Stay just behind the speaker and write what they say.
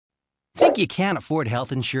Think you can't afford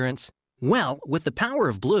health insurance? Well, with the power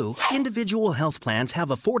of Blue, individual health plans have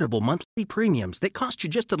affordable monthly premiums that cost you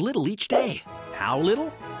just a little each day. How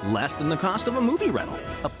little? Less than the cost of a movie rental,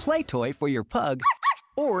 a play toy for your pug,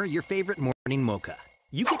 or your favorite morning mocha.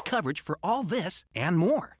 You get coverage for all this and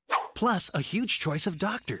more. Plus, a huge choice of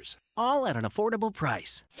doctors, all at an affordable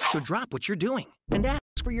price. So drop what you're doing and ask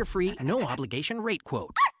for your free, no-obligation rate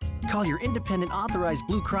quote. Call your independent authorized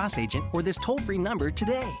Blue Cross agent or this toll-free number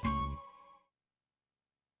today.